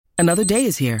Another day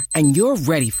is here, and you're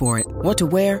ready for it. What to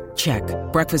wear? Check.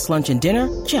 Breakfast, lunch, and dinner?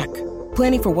 Check.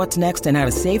 Planning for what's next and how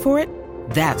to save for it?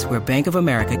 That's where Bank of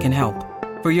America can help.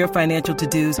 For your financial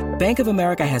to-dos, Bank of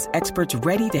America has experts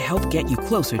ready to help get you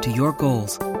closer to your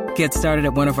goals. Get started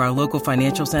at one of our local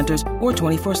financial centers or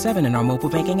 24/7 in our mobile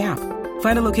banking app.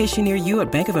 Find a location near you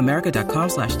at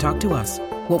bankofamerica.com/talktous.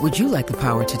 What would you like the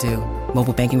power to do?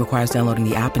 Mobile banking requires downloading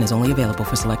the app and is only available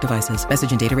for select devices.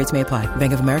 Message and data rates may apply.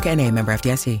 Bank of America N.A., member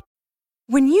FDIC.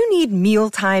 When you need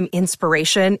mealtime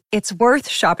inspiration, it's worth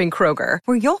shopping Kroger,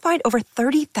 where you'll find over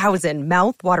 30,000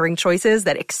 mouth-watering choices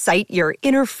that excite your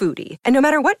inner foodie. And no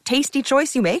matter what tasty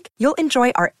choice you make, you'll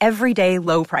enjoy our everyday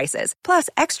low prices, plus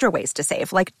extra ways to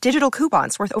save, like digital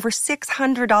coupons worth over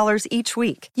 $600 each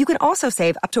week. You can also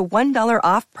save up to $1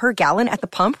 off per gallon at the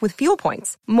pump with fuel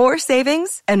points. More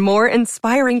savings and more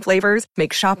inspiring flavors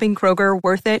make shopping Kroger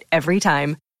worth it every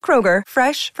time. Kroger,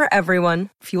 fresh for everyone.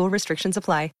 Fuel restrictions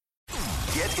apply.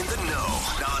 Get in the know.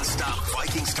 Non-stop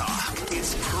Vikings talk.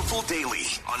 It's Purple Daily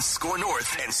on Score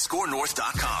North and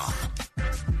ScoreNorth.com.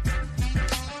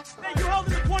 Hey, you held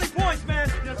it to 20 points,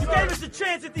 man. You gave us a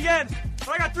chance at the end. But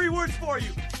I got 3 words for you.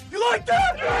 You like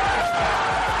that?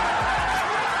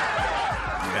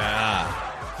 Yeah.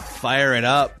 Fire it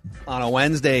up on a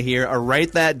Wednesday here. A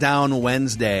Write That Down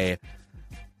Wednesday.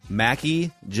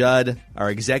 Mackie, Judd, our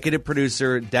executive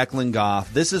producer, Declan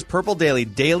Goff. This is Purple Daily,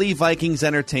 daily Vikings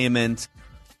entertainment.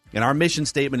 And our mission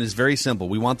statement is very simple.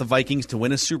 We want the Vikings to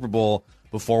win a Super Bowl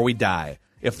before we die.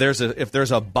 If there's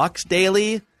a Bucks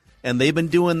Daily, and they've been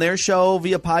doing their show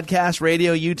via podcast,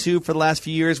 radio, YouTube for the last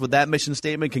few years with that mission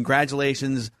statement,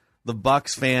 congratulations. The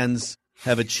Bucks fans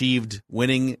have achieved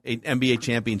winning an NBA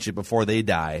championship before they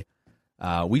die.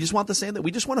 We just want the same. That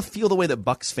we just want to feel the way that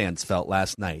Bucks fans felt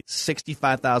last night.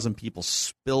 65,000 people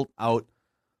spilt out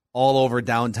all over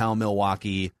downtown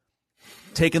Milwaukee,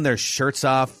 taking their shirts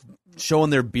off, showing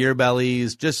their beer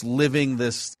bellies, just living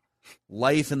this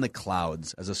life in the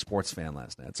clouds as a sports fan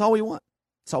last night. That's all we want.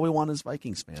 That's all we want as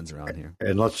Vikings fans around here.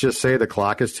 And let's just say the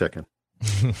clock is ticking.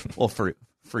 Well, for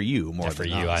you more for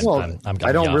than you. us. I'm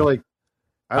I don't really.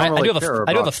 I do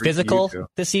have a physical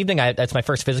this evening. That's my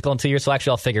first physical in 2 years, so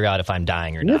actually I'll figure out if I'm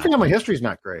dying or not. Your family history is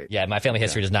not great. Yeah, my family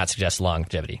history does not suggest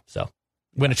longevity. So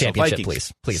win a championship,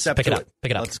 Vikings, please. Pick it up.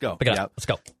 Let's go. Pick it up. Let's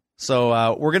go.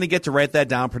 So we're going to get to Write That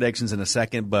Down predictions in a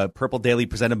second, but Purple Daily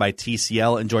presented by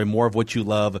TCL. Enjoy more of what you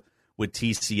love with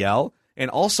TCL. And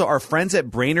also our friends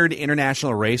at Brainerd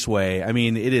International Raceway. I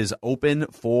mean, it is open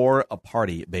for a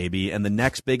party, baby. And the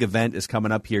next big event is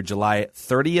coming up here July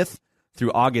 30th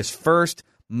through August 1st.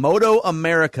 Moto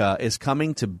America is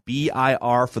coming to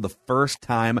BIR for the first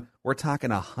time. We're talking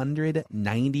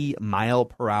 190 mile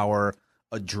per hour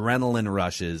adrenaline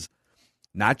rushes.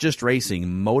 Not just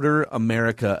racing, Motor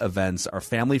America events are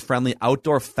family-friendly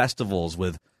outdoor festivals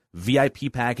with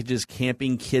VIP packages,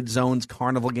 camping, kid zones,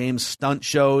 carnival games, stunt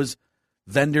shows,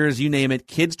 vendors, you name it.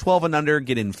 Kids 12 and under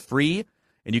get in free,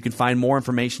 and you can find more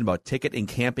information about ticket and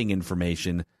camping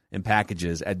information and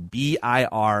packages at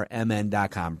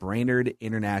BIRMN.com. Brainerd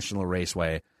International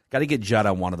Raceway. Got to get Judd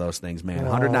on one of those things, man.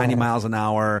 190 miles an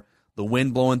hour. The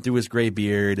wind blowing through his gray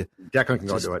beard. Declan can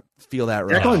go do it. Feel that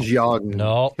right. Declan's young.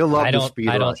 No, he'll love the speed.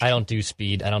 I don't do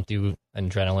speed. I don't do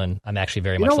adrenaline. I'm actually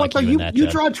very much know like what, you in that. You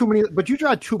draw too many, but you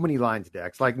draw too many lines,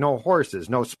 Dex. Like no horses,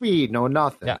 no speed, no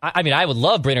nothing. Yeah, I mean, I would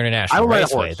love Brainerd International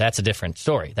Raceway. That's a different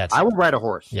story. I would ride a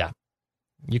horse. Yeah,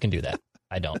 you can do that.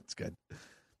 I don't. That's good.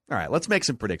 All right, let's make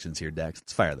some predictions here, Dex.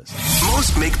 Let's fire this.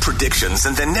 Most make predictions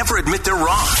and then never admit they're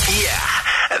wrong. Yeah,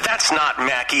 that's not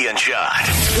Mackie and Judd.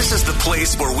 This is the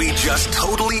place where we just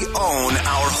totally own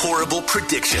our horrible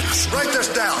predictions. Write this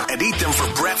down. And eat them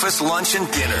for breakfast, lunch, and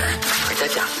dinner. Write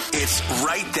that down. It's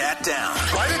Write That Down.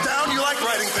 Write it down. You like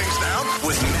writing things down?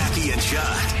 With Mackie and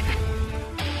Judd.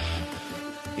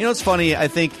 You know, it's funny. I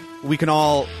think we can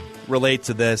all relate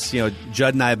to this. You know,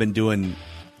 Judd and I have been doing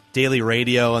daily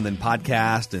radio and then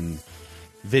podcast and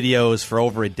videos for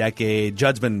over a decade.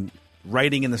 Judd's been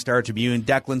writing in the Star Tribune.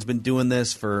 Declan's been doing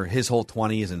this for his whole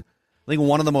 20s. And I think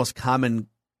one of the most common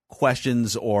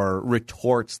questions or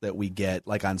retorts that we get,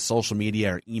 like on social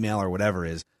media or email or whatever,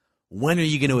 is, when are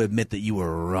you going to admit that you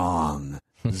were wrong?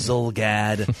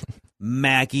 Zulgad,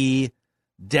 Mackie,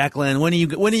 Declan, when are you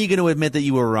going to admit that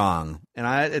you were wrong?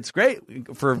 And it's great.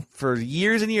 For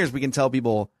years and years, we can tell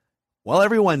people, well,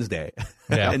 every Wednesday,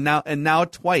 yeah. and now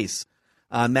twice.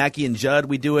 Mackie and Judd,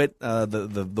 we do it,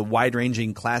 the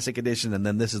wide-ranging classic edition, and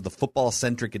then this is the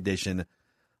football-centric edition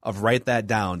of Write That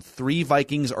Down. 3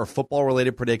 Vikings or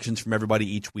football-related predictions from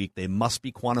everybody each week. They must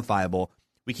be quantifiable.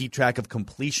 We keep track of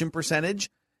completion percentage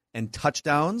and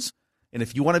touchdowns. And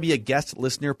if you want to be a guest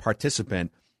listener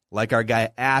participant, like our guy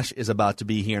Ash is about to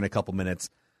be here in a couple minutes,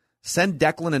 send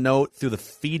Declan a note through the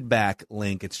feedback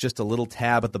link. It's just a little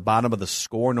tab at the bottom of the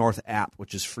Score North app,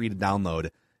 which is free to download,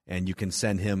 and you can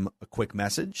send him a quick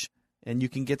message, and you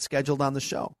can get scheduled on the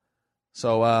show.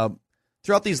 So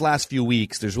throughout these last few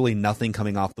weeks, there's really nothing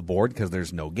coming off the board because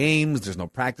there's no games, there's no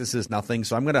practices, nothing.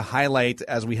 So I'm going to highlight,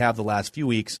 as we have the last few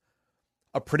weeks,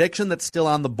 a prediction that's still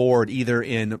on the board, either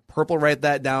in Purple Write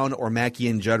That Down or Mackie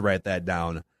and Judd Write That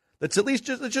Down, that's at least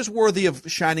just worthy of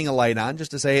shining a light on,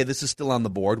 just to say, hey, this is still on the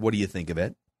board. What do you think of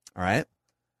it? All right.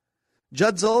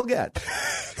 Judd Zulgad.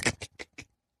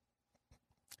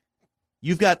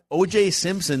 You've got O.J.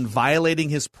 Simpson violating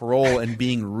his parole and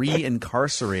being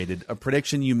re-incarcerated, a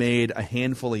prediction you made a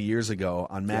handful of years ago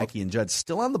on Mackie and Judd.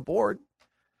 Still on the board.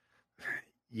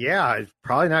 Yeah, it's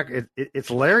probably not. It's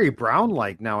Larry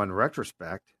Brown-like now in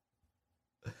retrospect.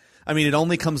 I mean, it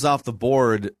only comes off the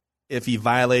board if he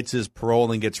violates his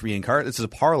parole and gets reincarcerated. This is a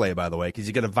parlay, by the way, because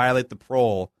you got to violate the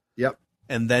parole,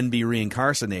 and then be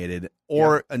reincarcerated,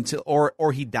 or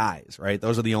or he dies. Right?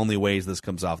 Those are the only ways this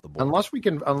comes off the board.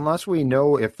 Unless we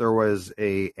know if there was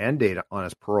a end date on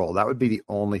his parole, that would be the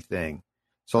only thing.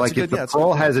 So, like, if the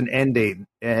parole has an end date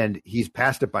and he's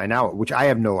passed it by now, which I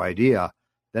have no idea,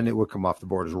 then it would come off the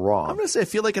board as wrong. I'm going to say I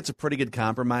feel like it's a pretty good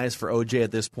compromise for OJ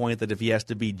at this point, that if he has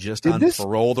to be just on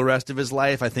parole the rest of his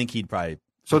life, I think he'd probably...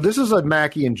 So this is a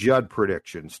Mackie and Judd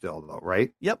prediction still, though,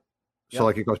 right? Yep. So,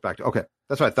 like, it goes back to... Okay,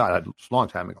 that's what I thought. It's a long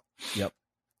time ago. Yep.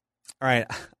 All right.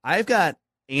 I've got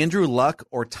Andrew Luck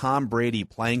or Tom Brady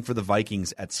playing for the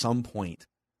Vikings at some point,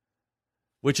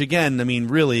 which, again, I mean,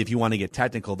 really, if you want to get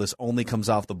technical, this only comes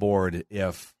off the board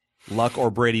if Luck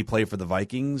or Brady play for the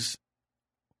Vikings.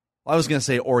 Well, I was going to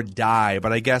say or die,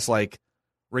 but I guess like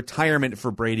retirement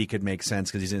for Brady could make sense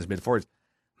because he's in his mid-40s.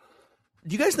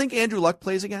 Do you guys think Andrew Luck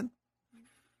plays again?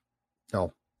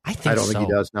 No. I don't think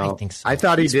he does now. I think so. I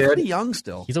thought he did. He's pretty young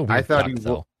still. He's a weird duck,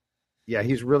 though. Yeah,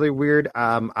 he's really weird.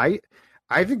 I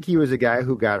think he was a guy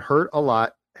who got hurt a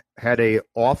lot, had a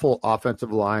awful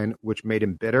offensive line, which made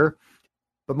him bitter.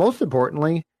 But most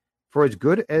importantly, for as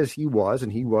good as he was,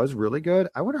 and he was really good,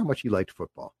 I wonder how much he liked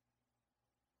football.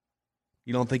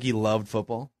 You don't think he loved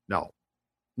football? No,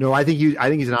 I think he's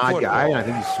an odd guy, and I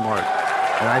think he's smart.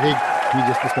 And I think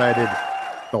he just decided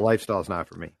the lifestyle's not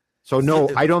for me. So no,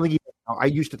 I don't think I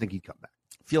used to think he'd come back.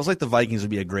 Feels like the Vikings would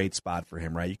be a great spot for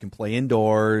him, right? You can play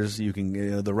indoors. You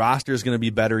can the roster is going to be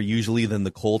better usually than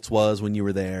the Colts was when you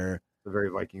were there. The very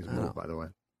Vikings move, by the way.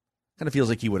 Kind of feels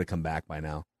like he would have come back by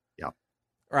now. Yeah. All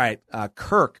right.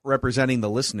 Kirk, representing the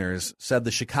listeners, said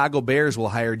the Chicago Bears will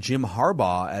hire Jim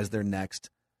Harbaugh as their next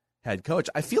head coach.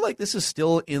 I feel like this is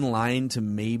still in line to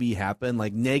maybe happen.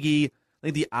 Like Nagy, I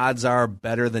think the odds are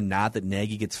better than not that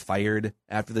Nagy gets fired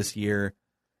after this year.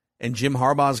 And Jim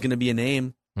Harbaugh is going to be a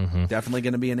name. Mm-hmm. Definitely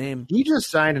going to be a name. He just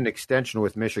signed an extension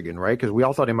with Michigan, right? Because we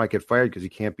all thought he might get fired because he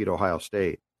can't beat Ohio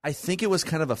State. I think it was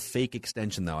kind of a fake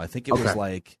extension, though. I think it was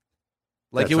like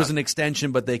it was an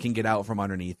extension, but they can get out from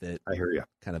underneath it. I hear you.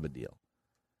 Kind of a deal.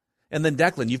 And then,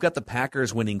 Declan, you've got the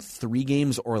Packers winning 3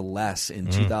 games or less in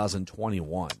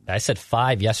 2021. I said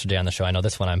 5 yesterday on the show. I know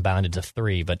this one I'm bounded to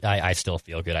 3, but I still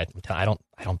feel good. I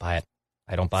don't buy it.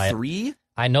 I don't buy it. 3?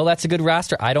 I know that's a good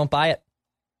roster. I don't buy it.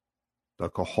 The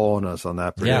cojones on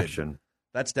that prediction. Yeah.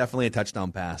 That's definitely a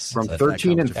touchdown pass. From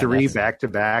 13-3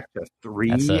 back-to-back to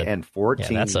 3-14. Yeah,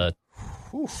 that's a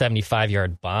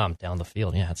 75-yard bomb down the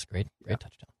field. Yeah, that's a great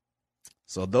touchdown.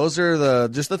 So those are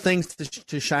just the things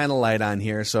to shine a light on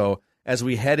here. So as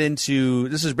we head into,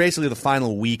 this is basically the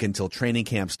final week until training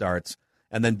camp starts,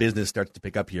 and then business starts to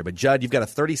pick up here. But Judd, you've got a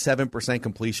 37%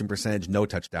 completion percentage, no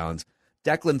touchdowns.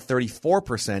 Declan,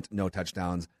 34%, no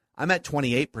touchdowns. I'm at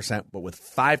 28%, but with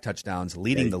 5 touchdowns,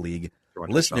 leading the league.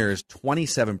 Listeners,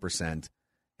 27%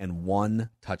 and 1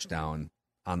 touchdown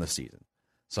on the season.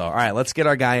 So, all right, let's get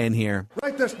our guy in here.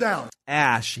 Write this down.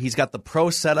 Ash, he's got the pro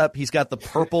setup. He's got the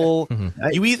purple.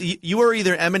 You are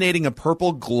either emanating a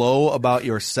purple glow about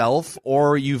yourself,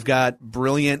 or you've got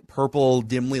brilliant purple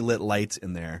dimly lit lights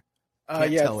in there.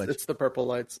 It's the purple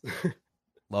lights.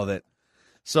 Love it.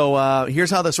 So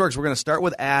here's how this works. We're going to start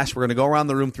with Ash. We're going to go around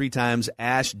the room 3 times.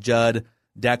 Ash, Judd,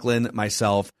 Declan,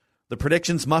 myself. The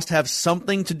predictions must have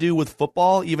something to do with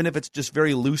football, even if it's just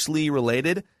very loosely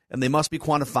related, and they must be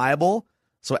quantifiable.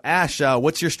 So, Ash,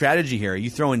 what's your strategy here? Are you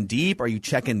throwing deep? Are you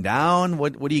checking down?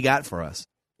 What do you got for us?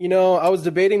 You know, I was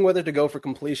debating whether to go for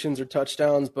completions or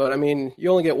touchdowns, but, I mean, you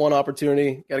only get one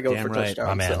opportunity. Got to go for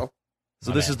touchdowns.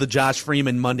 So this is the Josh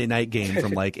Freeman Monday night game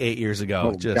from like 8 years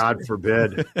ago. God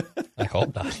forbid. I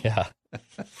hope not, yeah.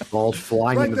 Balls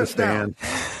flying into the stand.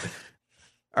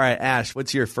 All right, Ash,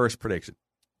 what's your first prediction?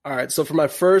 All right, so for my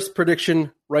first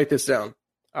prediction, write this down.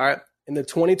 All right, in the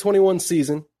 2021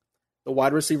 season, the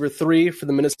wide receiver 3 for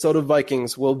the Minnesota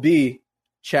Vikings will be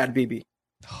Chad Beebe.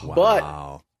 Wow.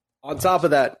 But on top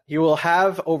of that, he will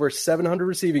have over 700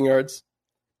 receiving yards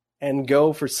and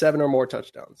go for 7 or more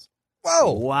touchdowns.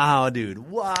 Whoa. Wow, dude.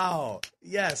 Wow.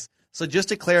 Yes. So just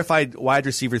to clarify, wide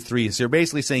receiver 3, so you're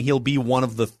basically saying he'll be one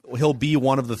of the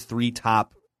 3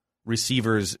 top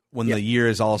receivers when the year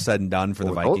is all said and done for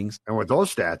the Vikings. And with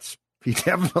those stats, he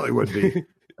definitely would be.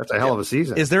 That's a hell of a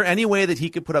season. Is there any way that he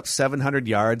could put up 700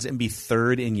 yards and be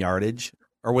third in yardage?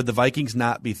 Or would the Vikings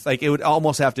not be like, it would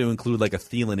almost have to include like a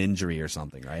Thielen injury or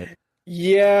something, right?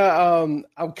 Yeah,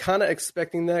 I'm kind of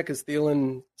expecting that because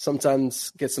Thielen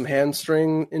sometimes gets some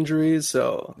hamstring injuries.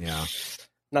 So yeah,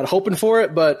 not hoping for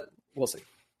it, but we'll see.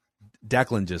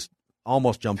 Declan just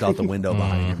almost jumped out the window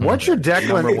behind you. What should Declan,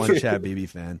 number one Chad Beebe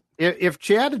fan? If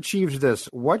Chad achieves this,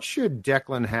 what should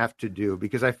Declan have to do?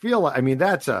 Because I feel like, I mean,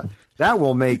 that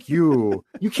will make you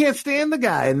can't stand the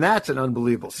guy, and that's an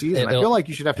unbelievable season. I feel like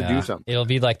you should have to do something. It'll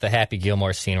be like the Happy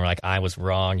Gilmore scene where like I was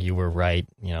wrong, you were right.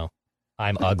 You know,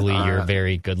 I'm ugly, you're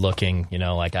very good looking. You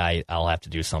know, like I'll have to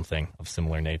do something of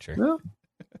similar nature. Yeah.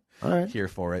 All right, here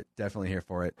for it. Definitely here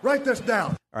for it. Write this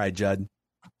down. All right, Judd.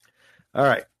 All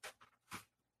right.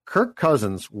 Kirk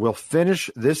Cousins will finish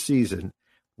this season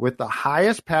with the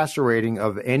highest passer rating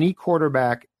of any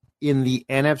quarterback in the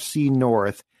NFC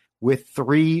North with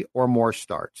 3 or more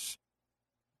starts.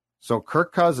 So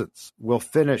Kirk Cousins will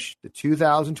finish the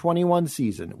 2021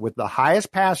 season with the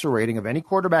highest passer rating of any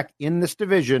quarterback in this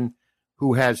division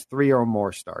who has 3 or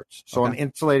more starts. So I'm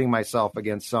insulating myself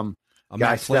against some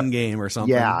Matt Flynn game or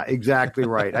something. Yeah, exactly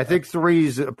right. I think 3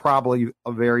 is probably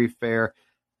a very fair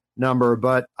number,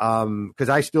 but because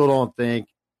I still don't think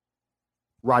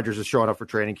Rodgers is showing up for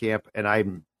training camp, and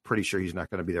I'm pretty sure he's not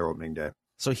going to be there opening day.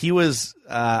 So he was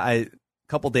a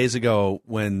couple days ago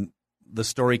when the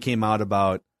story came out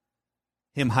about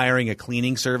him hiring a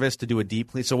cleaning service to do a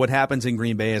deep clean. So what happens in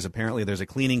Green Bay is apparently there's a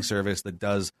cleaning service that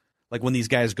does, like when these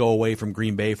guys go away from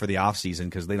Green Bay for the offseason,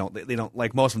 because they don't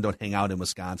like, most of them don't hang out in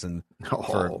Wisconsin. Come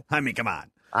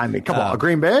on.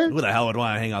 Green Bay? Who the hell would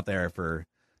want to hang out there for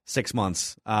 6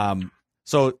 months?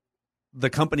 So the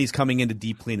company's coming in to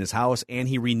deep clean his house, and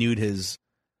he renewed his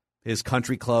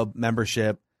country club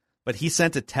membership. But he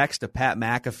sent a text to Pat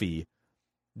McAfee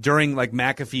during like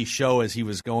McAfee's show as he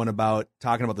was going about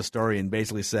talking about the story, and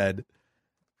basically said,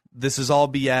 "This is all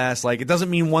BS. Like, it doesn't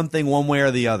mean one thing one way or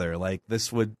the other. Like,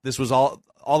 this was all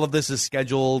of this is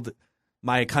scheduled.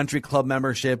 My country club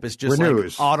membership is just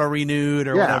like auto renewed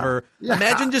or whatever." Yeah.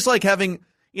 Imagine just like having,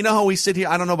 you know how we sit here.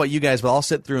 I don't know about you guys, but I'll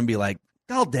sit through and be like,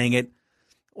 "Oh, dang it.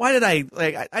 Why did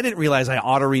I didn't realize I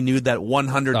auto renewed that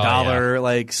 $100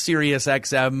 like Sirius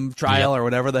XM trial or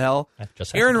whatever the hell."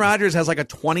 Aaron Rodgers has like a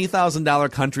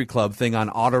 $20,000 country club thing on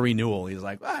auto renewal. He's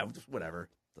like, whatever,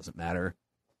 doesn't matter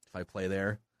if I play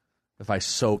there, if I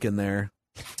soak in their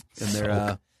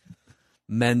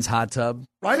men's hot tub.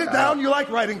 Write it down. You like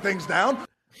writing things down. All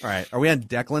right, are we on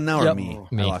Declan now or me?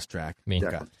 I lost track. Me.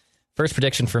 Okay. First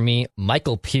prediction for me: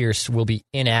 Michael Pierce will be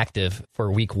inactive for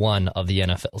Week 1 of the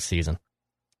NFL season.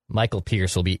 Michael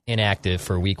Pierce will be inactive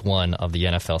for Week 1 of the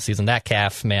NFL season. That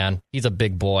calf, man, he's a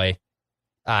big boy.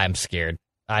 I'm scared.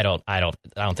 I don't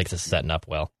think this is setting up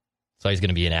well. So he's going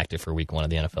to be inactive for Week 1 of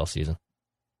the NFL season.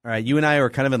 All right, you and I are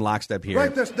kind of in lockstep here.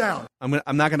 Write this down. I'm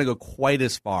not going to go quite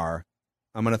as far.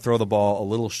 I'm going to throw the ball a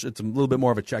little. It's a little bit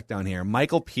more of a check down here.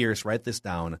 Michael Pierce, write this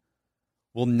down,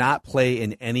 will not play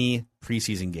in any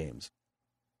preseason games.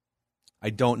 I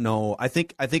don't know. I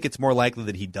think it's more likely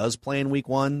that he does play in Week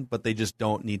 1, but they just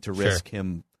don't need to risk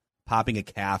him popping a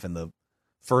calf in the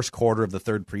first quarter of the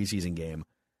third preseason game.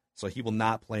 So he will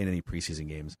not play in any preseason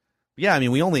games. But yeah, I mean,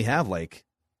 we only have like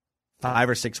 5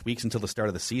 or 6 weeks until the start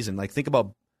of the season. Like, think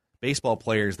about baseball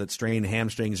players that strain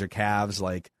hamstrings or calves.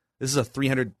 Like, this is a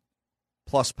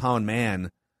 300-plus pound man,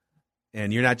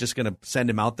 and you're not just going to send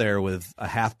him out there with a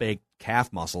half-baked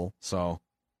calf muscle. So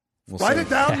we'll write see. it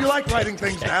down. You like writing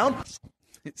things down.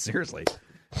 Seriously.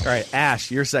 All right,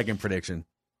 Ash, your second prediction.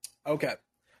 Okay.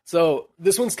 So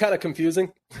this one's kind of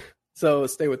confusing, so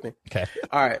stay with me. Okay.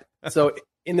 All right. So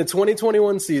in the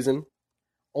 2021 season,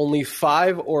 only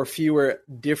 5 or fewer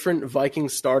different Viking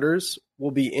starters will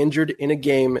be injured in a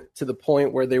game to the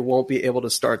point where they won't be able to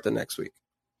start the next week.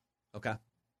 Okay.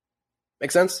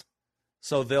 Make sense?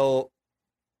 So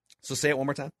say it one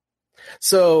more time.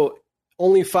 So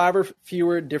only 5 or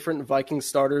fewer different Viking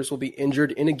starters will be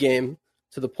injured in a game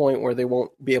to the point where they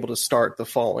won't be able to start the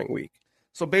following week.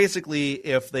 So basically,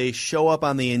 if they show up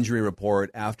on the injury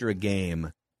report after a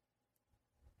game,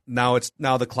 now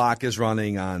the clock is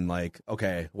running on like,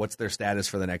 okay, what's their status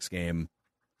for the next game?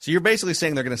 So you're basically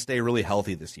saying they're going to stay really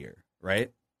healthy this year,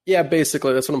 right? Yeah,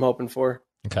 basically, that's what I'm hoping for.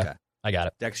 Okay. I got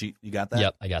it. Dex, you got that?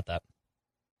 Yep, I got that.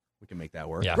 We can make that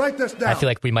work. Yeah. Write this down. I feel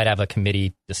like we might have a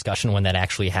committee discussion when that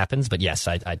actually happens, but yes,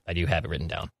 I do have it written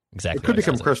down. Exactly. It could what it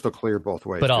become says. crystal clear both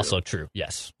ways. But too. also true.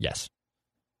 Yes. Yep.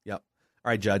 All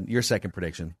right, Judd, your second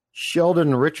prediction.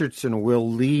 Sheldon Richardson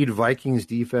will lead Vikings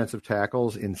defensive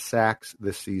tackles in sacks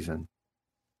this season.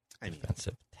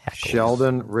 Defensive tackles.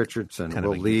 Sheldon Richardson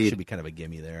will lead. Should be kind of a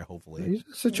gimme there, hopefully.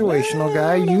 He's a situational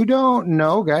guy. You don't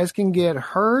know. Guys can get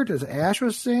hurt, as Ash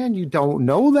was saying. You don't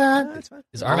know that. That's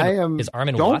fine. Is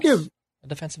Armin don't Watts give- a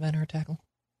defensive end or a tackle?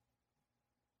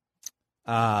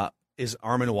 Is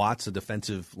Armin Watts a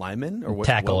defensive lineman or what?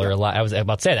 Tackle I was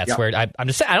about to say that's where I'm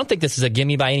just saying. I don't think this is a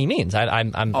gimme by any means.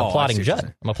 I'm applauding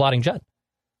Judd. I'm applauding Judd.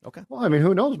 Okay. Well, I mean,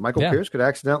 who knows? Michael Pierce could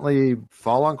accidentally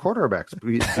fall on quarterbacks.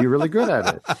 Be really good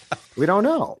at it. We don't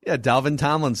know. Yeah, Dalvin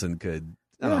Tomlinson could.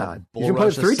 You can bull play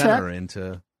rush a 3 center tech.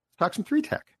 into. Talk some 3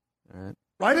 tech. All right.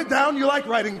 Write it down. You like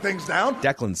writing things down.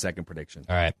 Declan's second prediction.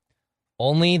 All right.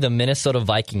 Only the Minnesota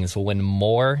Vikings will win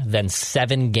more than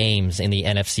 7 games in the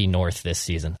NFC North this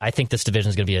season. I think this division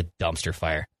is going to be a dumpster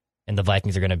fire, and the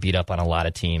Vikings are going to beat up on a lot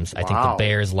of teams. I think the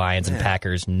Bears, Lions, and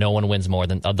Packers, no one wins more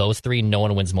than of those 3. No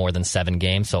one wins more than 7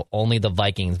 games. So only the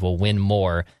Vikings will win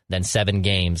more than 7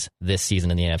 games this season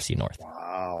in the NFC North.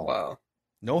 Wow.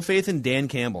 No faith in Dan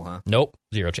Campbell, huh? Nope,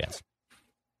 0 chance.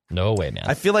 No way, man.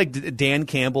 I feel like Dan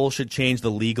Campbell should change the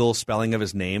legal spelling of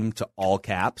his name to all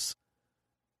caps.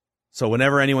 So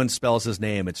whenever anyone spells his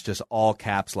name, it's just all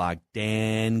caps lock.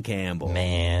 Dan Campbell.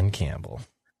 Man Campbell.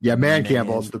 Yeah,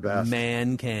 Campbell's the best.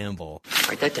 Man Campbell.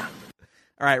 Write that down.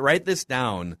 All right, write this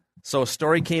down. So a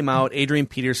story came out. Adrian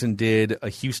Peterson did a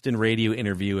Houston radio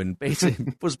interview and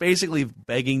was basically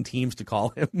begging teams to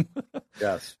call him.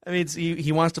 Yes. I mean,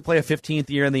 he wants to play a 15th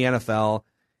year in the NFL.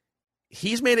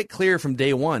 He's made it clear from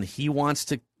day one he wants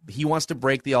to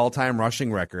break the all-time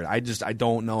rushing record. I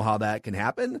don't know how that can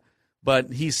happen.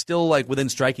 But he's still like within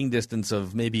striking distance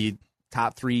of maybe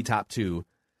top 3, top 2.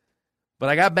 But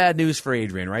I got bad news for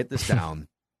Adrian. Write this down.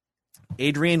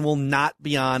 Adrian will not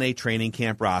be on a training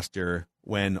camp roster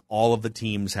when all of the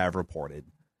teams have reported.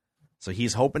 So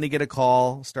he's hoping to get a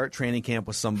call, start training camp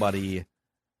with somebody.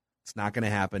 It's not going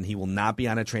to happen. He will not be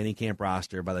on a training camp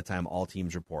roster by the time all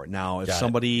teams report. Now, if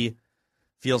somebody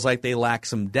feels like they lack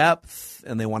some depth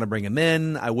and they want to bring him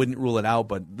in, I wouldn't rule it out.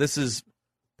 But this is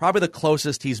probably the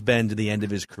closest he's been to the end of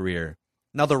his career.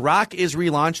 Now, The Rock is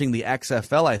relaunching the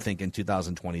XFL, I think, in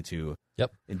 2022.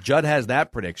 Yep. And Judd has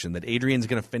that prediction that Adrian's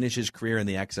going to finish his career in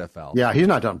the XFL. Yeah, he's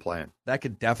not done playing. That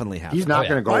could definitely happen. He's not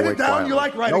going to go Write away it down. quietly. You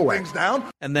like writing things down.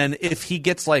 And then if he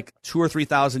gets like 2,000 or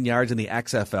 3,000 yards in the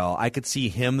XFL, I could see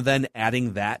him then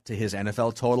adding that to his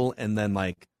NFL total and then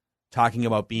like talking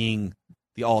about being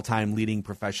the all-time leading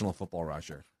professional football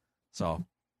rusher. So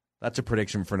that's a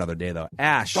prediction for another day, though.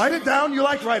 Ash. Write it down. You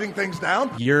like writing things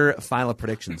down. Your final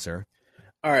prediction, sir.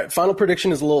 All right, final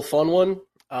prediction is a little fun one.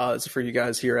 It's for you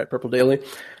guys here at Purple Daily.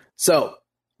 So,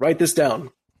 write this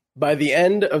down. By the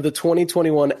end of the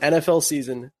 2021 NFL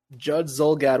season, Judd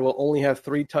Zulgad will only have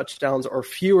 3 touchdowns or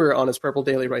fewer on his Purple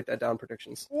Daily. Write that down,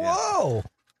 predictions. Whoa.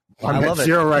 I'm I at love it.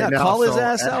 0 right Yeah, now. call his so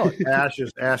ass out.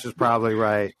 Ash is probably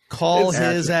right. Call Ash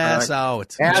his is ass correct.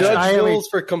 out. Ash, Judge I am a- rules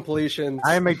for completions.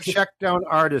 I am a check down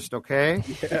artist, okay?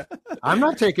 I'm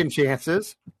not taking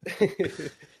chances.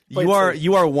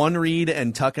 You are one read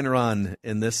and tuck and run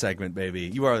in this segment,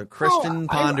 baby. You are a Christian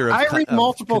Ponder I of read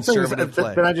multiple things conservative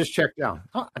play. that I just checked down.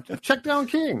 Check down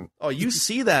king. Oh, you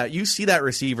see that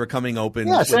receiver coming open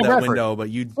Yeah, with Sam that Bradford. window, but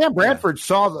you Sam Bradford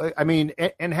saw,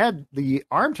 and had the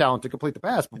arm talent to complete the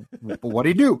pass. But what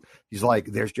did he do? He's like,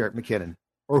 there's Jarrett McKinnon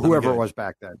or whoever it was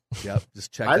back then. Yep,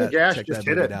 just check. I think Ash check just that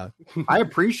hit baby it. down. I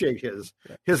appreciate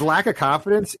his lack of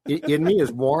confidence in me is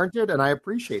warranted, and I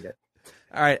appreciate it.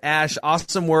 All right, Ash,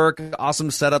 awesome work,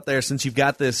 awesome setup there. Since you've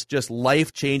got this just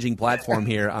life-changing platform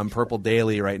here on Purple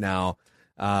Daily right now,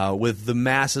 with the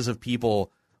masses of people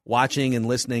watching and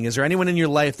listening, is there anyone in your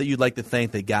life that you'd like to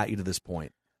thank that got you to this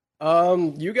point?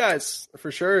 You guys,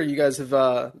 for sure. You guys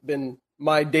have been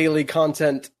my daily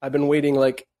content. I've been waiting,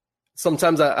 like,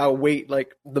 sometimes I'll wait,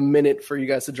 like, the minute for you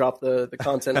guys to drop the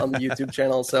content on the YouTube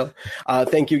channel. So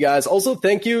thank you, guys. Also,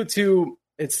 thank you to,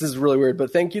 this is really weird,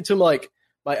 but thank you to,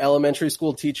 my elementary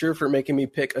school teacher for making me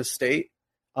pick a state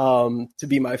to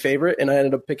be my favorite, and I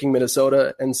ended up picking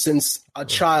Minnesota. And since a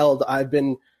child, I've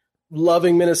been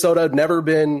loving Minnesota. I've never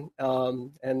been,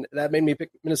 and that made me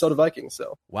pick Minnesota Vikings.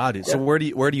 So wow, dude. Yeah. So where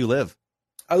do you live?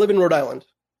 I live in Rhode Island.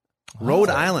 Rhode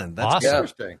Island. That's awesome. Yeah.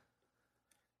 Interesting.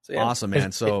 So, yeah. Awesome,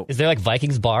 man. So Is there like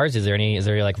Vikings bars? Is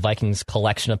there like Vikings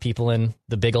collection of people in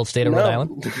the big old state of Rhode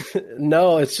Island?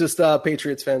 No, it's just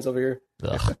Patriots fans over here.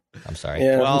 Ugh, I'm sorry.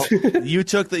 Yeah. well, you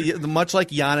took the much like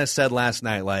Giannis said last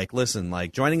night. Like, listen,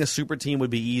 like joining a super team would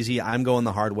be easy. I'm going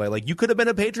the hard way. Like, you could have been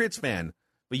a Patriots fan,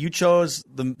 but you chose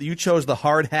the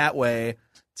hard hat way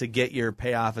to get your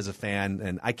payoff as a fan.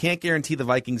 And I can't guarantee the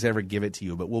Vikings ever give it to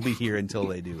you, but we'll be here until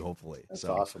they do. Hopefully. That's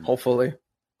so awesome. Hopefully.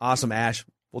 Awesome, Ash.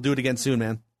 We'll do it again soon,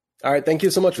 man. All right. Thank you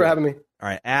so much for having me. All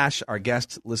right, Ash, our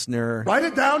guest listener. Write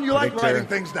it down. You like predictor. writing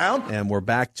things down. And we're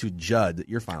back to Judd.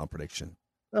 Your final prediction.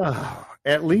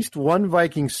 At least one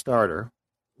Viking starter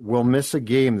will miss a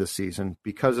game this season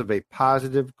because of a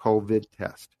positive COVID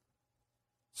test.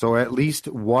 So at least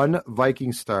one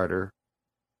Viking starter,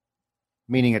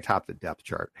 meaning atop the depth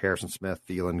chart, Harrison Smith,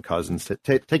 Thielen, Cousins,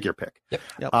 take your pick.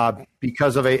 Yep.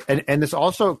 Because of and this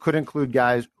also could include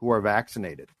guys who are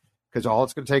vaccinated, because all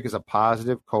it's going to take is a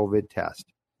positive COVID test.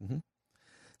 Mm-hmm.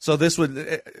 So this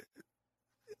would,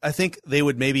 I think they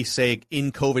would maybe say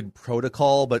in COVID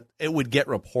protocol, but it would get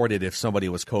reported if somebody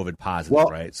was COVID positive,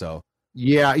 right? So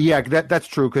yeah, that's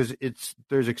true, because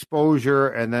there's exposure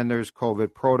and then there's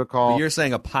COVID protocol. But you're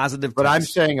saying a positive, but test. I'm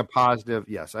saying a positive.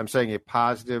 Yes, I'm saying a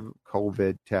positive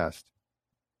COVID test.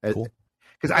 Cool.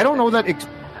 Because I don't know that.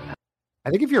 I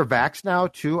think if you're vaxxed now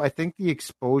too, I think the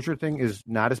exposure thing is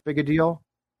not as big a deal.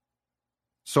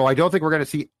 So I don't think we're going to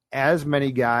see as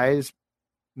many guys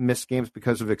miss games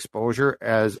because of exposure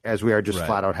as we are just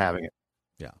flat out having it.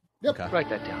 Yeah. Yep. Okay. Write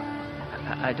that down.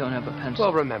 I don't have a pencil.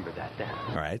 Well, remember that, Dan.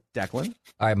 All right, Declan.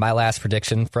 All right, my last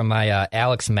prediction from my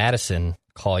Alex Madison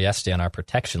call yesterday on our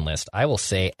protection list. I will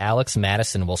say Alex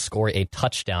Madison will score a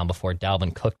touchdown before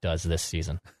Dalvin Cook does this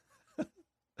season.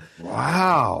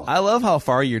 Wow. I love how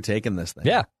far you're taking this thing.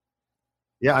 Yeah.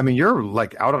 Yeah, I mean, you're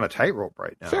like out on a tightrope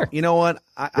right now. Sure. You know what?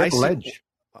 I see, ledge.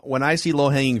 When I see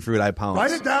low-hanging fruit, I pounce.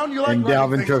 Write it down. You like And writing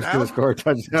Dalvin things Cook's down. going to score a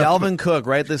touchdown. Dalvin Cook,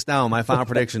 write this down. My final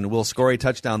prediction: will score a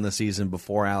touchdown this season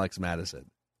before Alex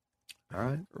Madison. All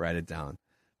right. Write it down.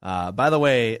 By the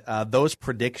way, those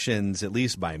predictions, at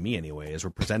least by me anyways, were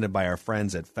presented by our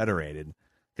friends at Federated.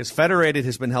 Because Federated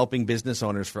has been helping business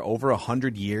owners for over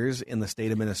 100 years in the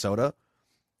state of Minnesota.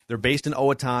 They're based in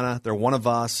Owatonna. They're one of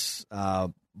us.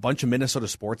 Bunch of Minnesota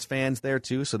sports fans there,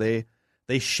 too. So they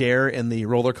share in the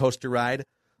roller coaster ride.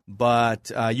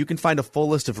 But you can find a full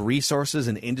list of resources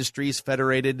and industries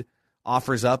Federated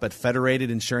offers up at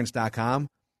federatedinsurance.com.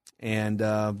 And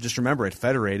just remember, at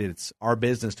Federated, it's our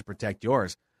business to protect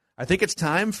yours. I think it's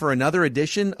time for another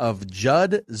edition of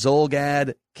Judd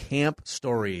Zulgad Camp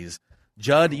Stories.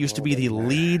 Judd used to be the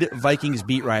lead Vikings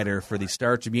beat writer for the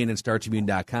Star Tribune and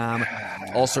StarTribune.com,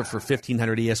 also for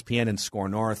 1500 ESPN and Score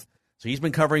North. So he's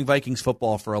been covering Vikings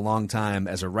football for a long time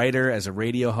as a writer, as a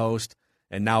radio host,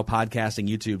 and now podcasting,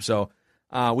 YouTube. So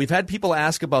we've had people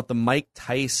ask about the Mike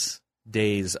Tice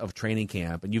days of training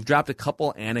camp, and you've dropped a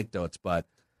couple anecdotes, but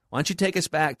why don't you take us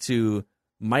back to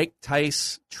Mike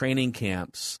Tice training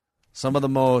camps, some of the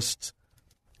most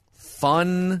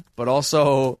fun but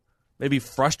also maybe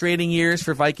frustrating years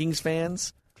for Vikings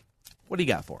fans? What do you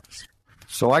got for us?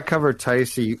 So I covered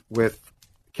Ticey with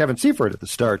Kevin Seifert at the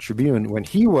Star Tribune when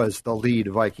he was the lead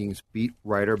Vikings beat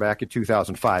writer back in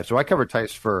 2005. So I covered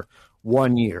Tice for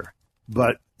 1 year,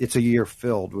 but it's a year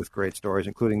filled with great stories,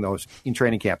 including those in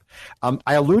training camp.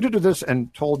 I alluded to this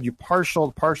and told you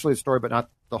partially the story, but not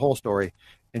the whole story,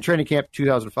 in training camp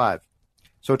 2005.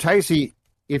 So Ticey,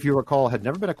 if you recall, had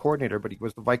never been a coordinator, but he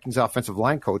was the Vikings offensive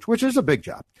line coach, which is a big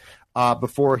job,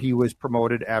 before he was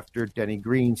promoted after Denny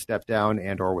Green stepped down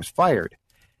and or was fired.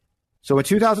 So in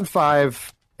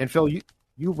 2005, and Phil, you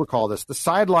recall this, the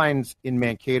sidelines in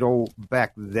Mankato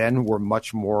back then were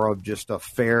much more of just a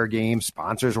fair game.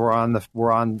 Sponsors were on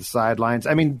the sidelines.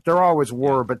 I mean, there always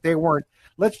were, but they weren't.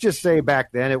 Let's just say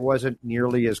back then it wasn't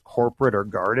nearly as corporate or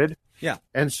guarded. Yeah.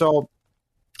 And so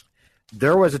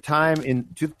there was a time in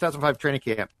 2005 training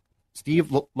camp,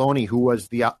 Steve Loney, who was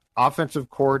the offensive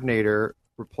coordinator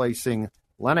replacing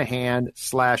Lenahan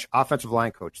 / offensive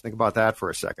line coach. Think about that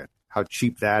for a second, how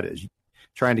cheap that is,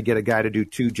 trying to get a guy to do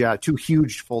two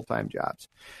huge full-time jobs.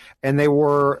 And they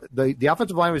were the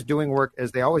offensive line was doing work,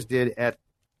 as they always did, at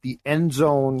the end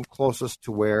zone closest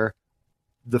to where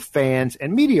the fans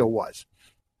and media was.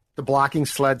 The blocking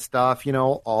sled stuff,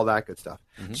 all that good stuff.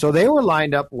 Mm-hmm. So they were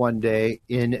lined up one day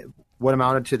in what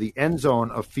amounted to the end zone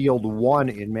of Field 1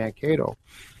 in Mankato.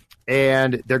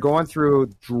 And they're going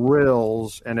through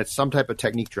drills, and it's some type of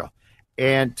technique drill.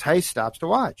 And Tice stops to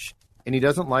watch, and he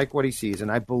doesn't like what he sees. And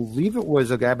I believe it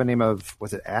was a guy by the name of,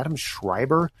 was it Adam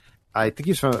Schreiber? I think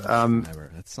he's from...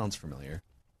 that sounds familiar.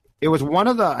 It was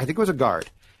I think it was a guard.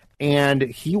 And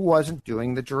he wasn't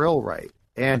doing the drill right.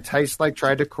 and Tice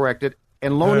tried to correct it,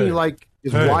 and Loney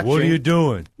is watching. What are you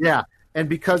doing? Yeah, and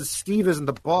because Steve isn't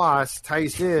the boss,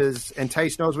 Tice is, and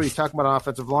Tice knows what he's talking about on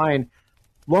offensive line.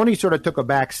 Loney sort of took a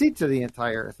back seat to the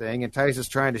entire thing, and Tice is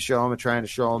trying to show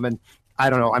him, and I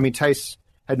don't know. I mean, Tice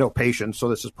had no patience, so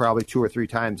this is probably 2 or 3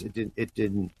 times it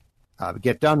didn't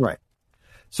get done right.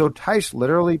 So Tice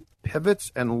literally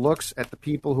pivots and looks at the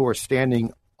people who are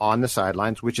standing on the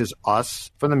sidelines, which is us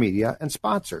from the media and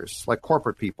sponsors, like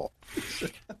corporate people.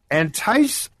 And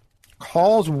Tice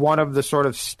calls one of the sort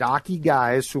of stocky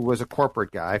guys who was a corporate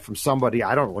guy from somebody,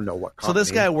 I don't know what company. So this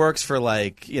guy works for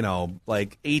like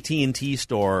AT&T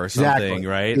store or something, Exactly.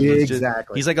 right?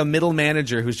 Exactly. He's like a middle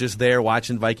manager who's just there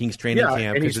watching Vikings training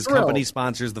camp because his company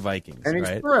sponsors the Vikings. And he's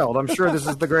right? thrilled. I'm sure this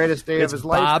is the greatest day of his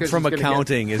life. Bob from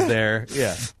accounting is there.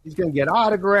 Yeah. He's going to get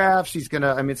autographs. It's going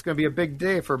to be a big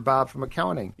day for Bob from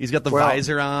accounting. He's got the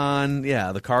visor on.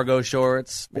 Yeah, the cargo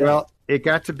shorts. Yeah. Well, it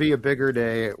got to be a bigger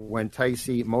day when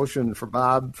Ticey motioned for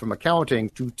Bob from accounting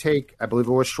to take, I believe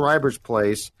it was Schreiber's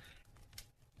place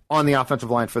on the offensive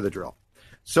line for the drill.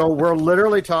 So we're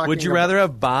literally talking. Would you rather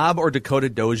have Bob or Dakota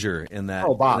Dozier in that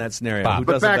in that scenario? Bob.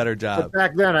 Who does a better job? But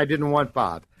back then, I didn't want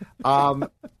Bob.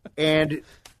 And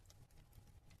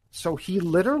so he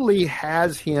literally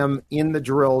has him in the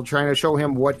drill trying to show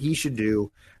him what he should do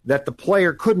that the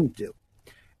player couldn't do.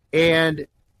 And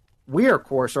we, of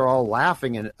course, are all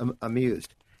laughing and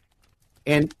amused.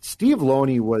 And Steve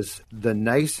Loney was the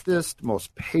nicest,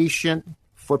 most patient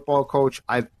football coach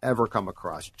I've ever come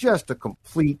across. Just a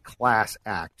complete class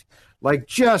act.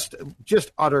 Just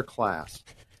utter class.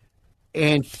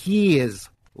 And he is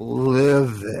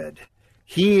livid.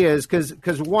 He is,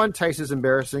 because one, Tice is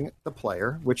embarrassing the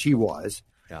player, which he was.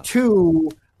 Yeah. 2,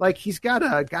 he's got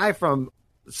a guy from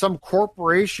some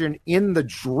corporation in the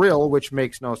drill, which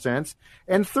makes no sense.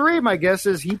 And 3, my guess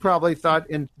is he probably thought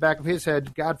in the back of his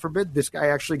head, God forbid this guy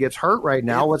actually gets hurt right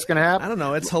now. What's going to happen? I don't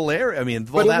know. It's hilarious. I mean,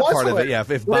 that part hilarious. of it, yeah.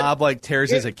 If Bob tears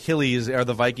his Achilles, are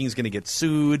the Vikings going to get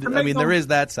sued? I mean, there is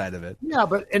that side of it. Yeah,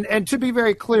 but and to be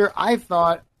very clear, I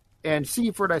thought, and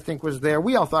Seifert I think was there.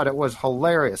 We all thought it was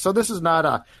hilarious. So this is not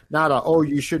a oh,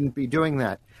 you shouldn't be doing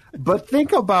that. But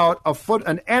think about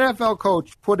an NFL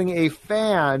coach putting a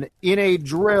fan in a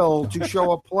drill to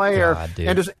show a player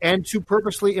and to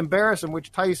purposely embarrass him,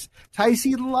 which Tice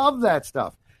he loved that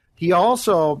stuff. He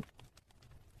also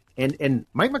and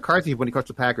Mike McCarthy, when he coached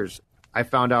the Packers, I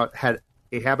found out had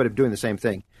a habit of doing the same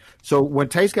thing. So when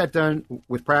Tice got done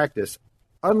with practice,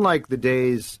 unlike the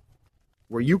days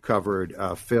where you covered,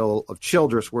 Phil, of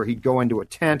Childress, where he'd go into a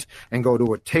tent and go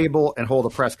to a table and hold a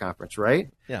press conference, right?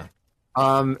 Yeah.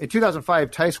 In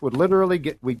 2005, Tice would literally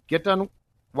get done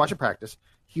watching practice.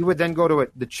 He would then go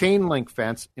to the chain link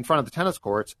fence in front of the tennis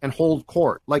courts and hold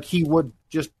court. He would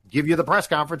just give you the press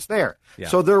conference there. Yeah.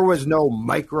 So there was no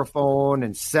microphone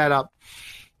and setup.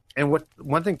 And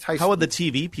one thing Tice... How would the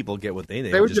TV people get what they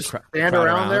did? They would just stand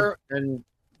around there and,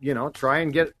 try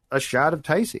and get a shot of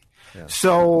Ticey. Yeah.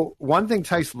 So one thing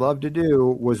Tice loved to do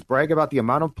was brag about the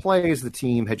amount of plays the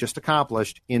team had just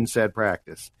accomplished in said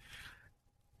practice.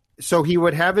 So he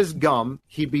would have his gum.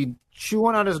 He'd be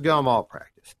chewing on his gum all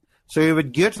practice. So he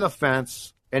would get to the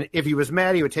fence, and if he was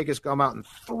mad, he would take his gum out and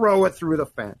throw it through the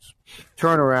fence,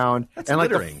 turn around. That's and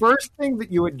littering. The first thing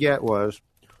that you would get was,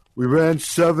 we ran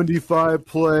 75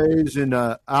 plays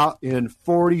in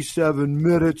 47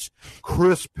 minutes,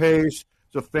 crisp pace.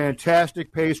 It's a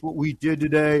fantastic pace, what we did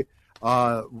today.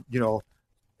 But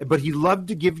he loved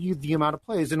to give you the amount of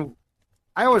plays. And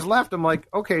I always laughed. I'm like,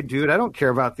 okay, dude, I don't care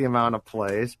about the amount of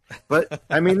plays. But,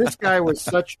 I mean, this guy was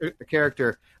such a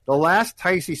character. The last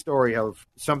Ticey story of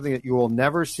something that you will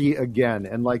never see again,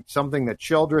 and something that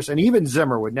Childress and even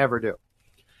Zimmer would never do.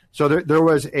 So there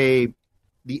was the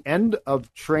end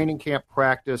of training camp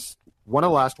practice, one of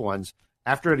the last ones,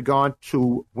 after it had gone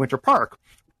to Winter Park,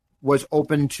 was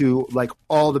open to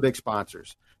all the big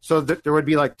sponsors. So there would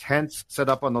be tents set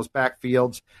up on those back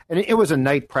fields. And it was a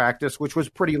night practice, which was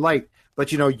pretty light.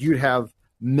 But, you'd have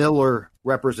Miller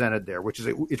represented there, which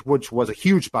was a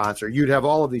huge sponsor. You'd have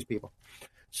all of these people.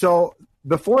 So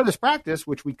before this practice,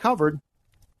 which we covered,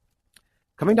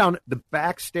 coming down the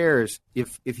back stairs,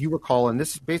 if you recall, and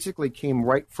this basically came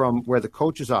right from where the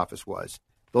coach's office was,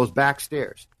 those back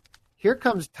stairs. Here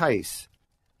comes Tice,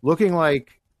 looking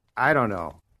like, I don't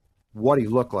know what he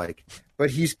looked like, but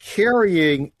he's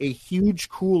carrying a huge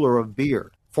cooler of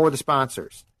beer for the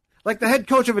sponsors. Like the head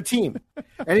coach of a team.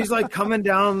 And he's coming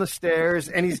down the stairs,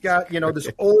 and he's got, this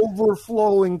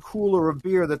overflowing cooler of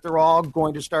beer that they're all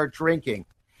going to start drinking.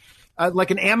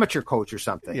 like an amateur coach or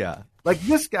something. Yeah. Like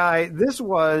this guy, there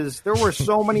were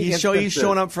so many he's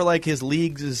showing up for like his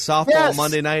league's softball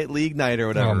Monday night league night or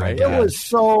whatever, right? It was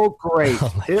so great.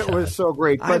 Was so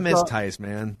great. But, I miss Tice,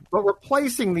 man. But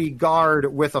replacing the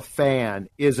guard with a fan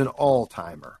is an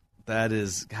all-timer. That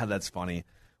is, God, that's funny.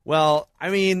 Well, I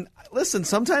mean, listen,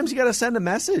 sometimes you got to send a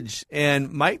message.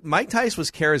 And Mike Tice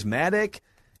was charismatic.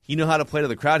 He knew how to play to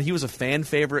the crowd. He was a fan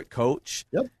favorite coach.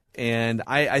 Yep. And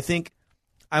I think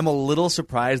I'm a little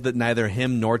surprised that neither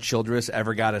him nor Childress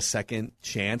ever got a second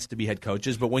chance to be head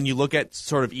coaches. But when you look at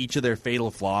sort of each of their fatal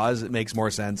flaws, it makes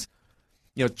more sense.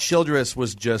 You know, Childress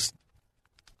was just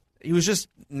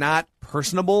not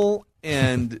personable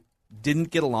and didn't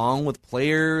get along with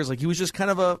players. Like, he was just kind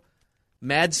of a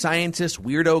mad scientist,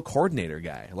 weirdo coordinator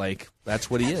guy. Like, that's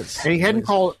what he is. And he hadn't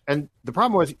called, and the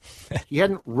problem was he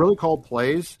hadn't really called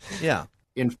plays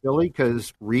in Philly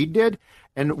because Reed did.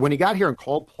 And when he got here and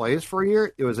called plays for a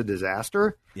year, it was a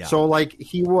disaster. Yeah. So, like,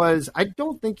 I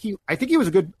think he was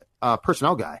a good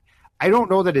personnel guy. I don't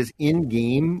know that his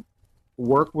in-game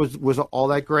work was all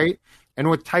that great. And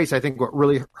with Tice, I think what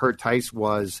really hurt Tice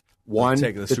was, one,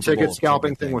 the ticket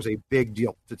scalping thing was a big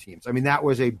deal to teams. I mean, that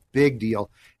was a big deal.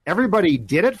 Everybody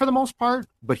did it for the most part,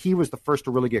 but he was the first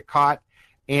to really get caught.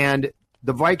 And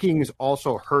the Vikings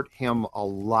also hurt him a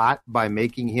lot by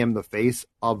making him the face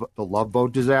of the Love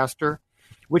Boat disaster,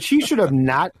 which he should have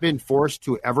not been forced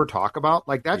to ever talk about.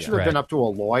 Like, that should have been up to a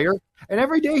lawyer. And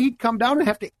every day he'd come down and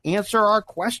have to answer our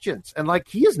questions. And, like,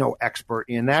 he is no expert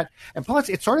in that. And plus,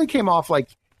 it sort of came off like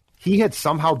he had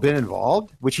somehow been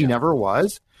involved, which he never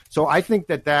was. So I think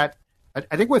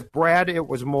I think with Brad, it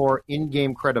was more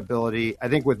in-game credibility. I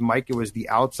think with Mike, it was the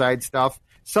outside stuff,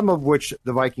 some of which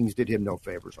the Vikings did him no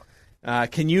favors on.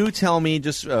 Can you tell me,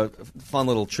 just a fun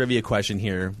little trivia question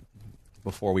here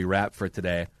before we wrap for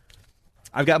today.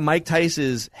 I've got Mike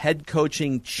Tice's head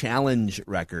coaching challenge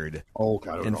record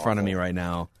in front of me right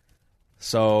now.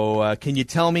 So can you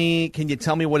tell me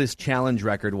what his challenge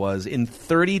record was in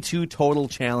 32 total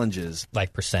challenges?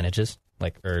 Like percentages?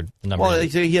 Or number? Well,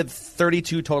 he had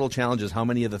 32 total challenges. How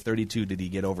many of the 32 did he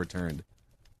get overturned?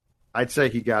 I'd say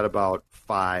he got about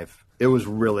 5. It was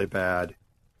really bad.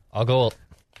 I'll go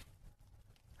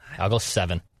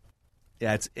 7.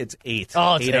 Yeah, it's 8.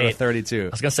 Oh, it's 8 out of 32. I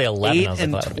was gonna say 11. 8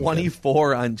 and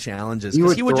 24 on challenges.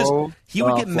 Because he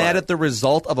would get mad at the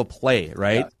result of a play,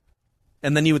 right? Yeah.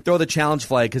 And then he would throw the challenge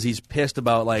flag because he's pissed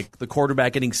about, like, the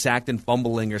quarterback getting sacked and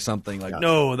fumbling or something. Like,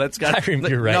 no, that's got.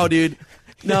 You're right. No, dude.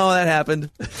 No, that happened.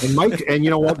 And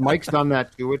you know what? Mike's done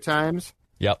that too at times.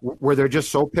 Yep. Where they're just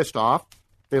so pissed off,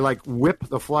 they like whip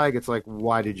the flag. It's like,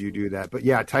 why did you do that? But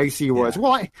yeah, Ticey was. Yeah.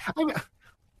 Well, I mean,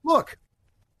 look,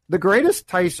 the greatest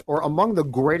Tice, or among the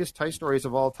greatest Tice stories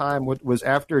of all time, was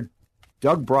after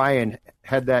Doug Bryan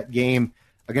had that game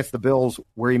against the Bills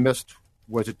where he missed,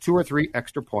 was it 2 or 3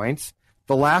 extra points?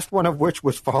 The last one of which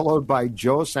was followed by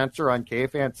Joe Sensor on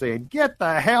KFan saying, "Get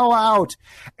the hell out."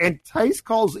 And Tice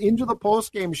calls into the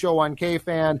postgame show on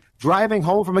KFan, driving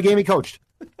home from a game he coached.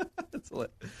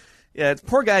 Yeah,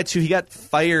 poor guy, too. He got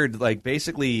fired. Like,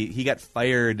 basically, he got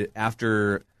fired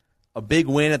after a big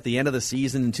win at the end of the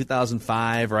season in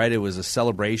 2005, right? It was a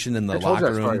celebration in the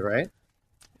locker room. Story, right?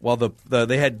 Well,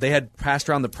 they had passed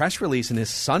around the press release, and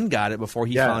his son got it before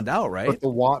he found out, right? But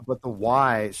the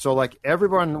why? So, like,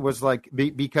 everyone was like,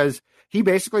 because he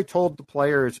basically told the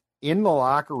players in the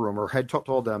locker room, or had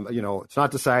told them, you know, it's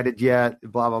not decided yet,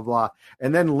 blah, blah, blah.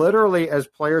 And then literally as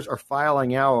players are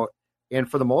filing out, and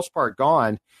for the most part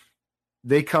gone,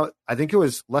 they come. I think it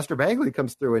was Lester Bagley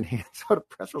comes through and hands out a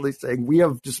press release saying, "We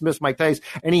have dismissed Mike Tice,"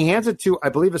 and he hands it to, I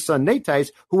believe, his son Nate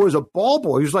Tice, who was a ball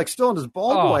boy. He was like still in his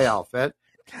ball boy outfit.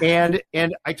 And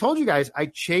I told you guys,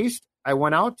 I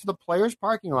went out to the players'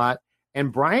 parking lot,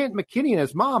 and Bryant McKinney and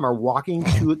his mom are walking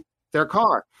to their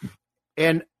car.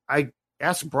 And I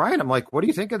asked Bryant, I'm like, "What do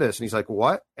you think of this?" And he's like,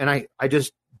 "What?" And I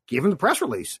just gave him the press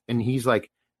release. And he's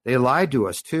like, "They lied to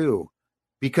us too,"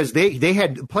 because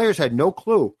the players had no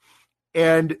clue.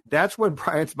 And that's when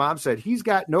Bryant's mom said, "He's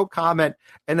got no comment."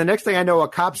 And the next thing I know, a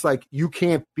cop's like, "You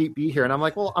can't be here." And I'm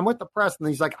like, "Well, I'm with the press." And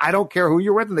he's like, "I don't care who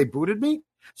you're with." And they booted me.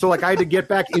 So, like, I had to get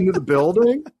back into the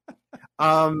building.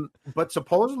 But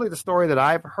supposedly the story that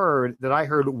I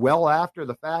heard well after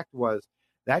the fact was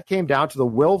that came down to the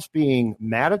Wolves being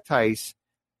mad at Tice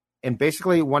and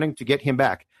basically wanting to get him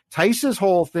back. Tice's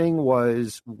whole thing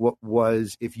was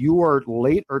if you were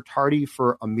late or tardy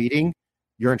for a meeting,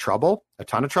 you're in trouble, a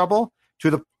ton of trouble.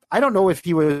 I don't know if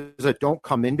he was a don't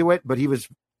come into it, but he was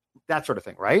that sort of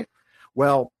thing, right?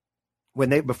 Well,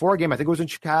 before a game, I think it was in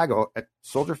Chicago at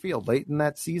Soldier Field late in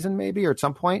that season, maybe, or at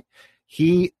some point,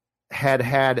 he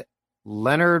had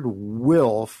Leonard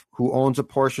Wilf, who owns a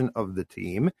portion of the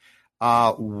team,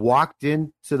 walked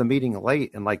into the meeting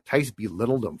late, and like Tice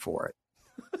belittled him for it.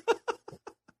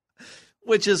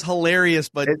 Which is hilarious,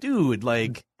 but dude,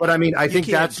 like, but I mean, I think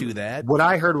that's that. What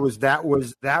I heard was that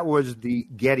was the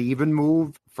get even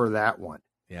move for that one.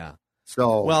 Yeah.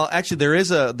 So, well, actually,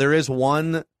 there is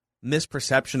one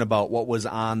misperception about what was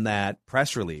on that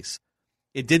press release.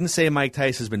 It didn't say Mike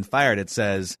Tice has been fired. It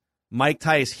says, Mike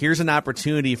Tice, here's an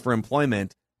opportunity for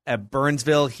employment at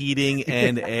Burnsville Heating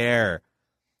and Air.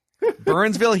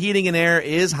 Burnsville Heating and Air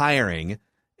is hiring,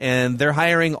 and they're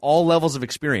hiring all levels of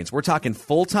experience. We're talking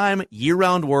full-time,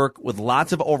 year-round work with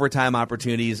lots of overtime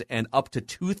opportunities and up to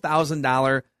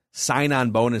 $2,000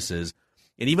 sign-on bonuses.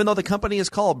 And even though the company is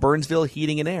called Burnsville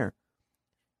Heating and Air,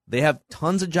 they have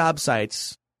tons of job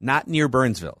sites not near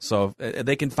Burnsville. So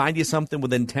they can find you something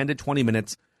within 10 to 20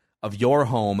 minutes of your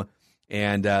home.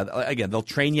 And again, they'll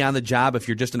train you on the job if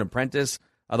you're just an apprentice.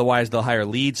 Otherwise, they'll hire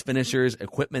leads, finishers,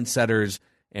 equipment setters.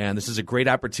 And this is a great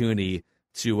opportunity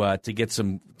to get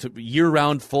some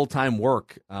year-round full-time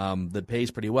work that pays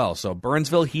pretty well. So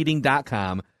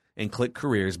BurnsvilleHeating.com and click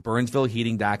careers.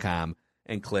 BurnsvilleHeating.com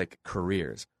and click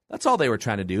careers. That's all they were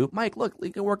trying to do. Mike, look,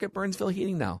 you can work at Burnsville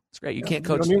Heating now. It's great. You can't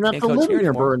coach. You don't have to live near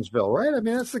anymore. Burnsville, right? I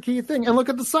mean, that's the key thing. And look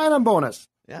at the sign-on bonus.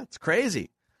 Yeah, it's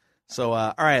crazy. So,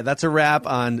 all right, that's a wrap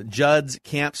on Judd's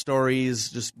camp stories.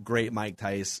 Just great Mike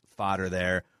Tice fodder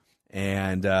there.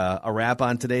 And a wrap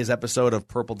on today's episode of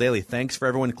Purple Daily. Thanks for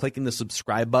everyone clicking the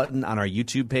subscribe button on our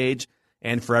YouTube page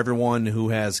and for everyone who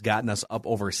has gotten us up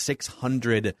over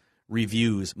 600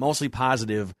 reviews, mostly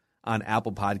positive, on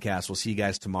Apple Podcasts. We'll see you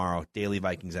guys tomorrow. Daily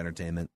Vikings Entertainment.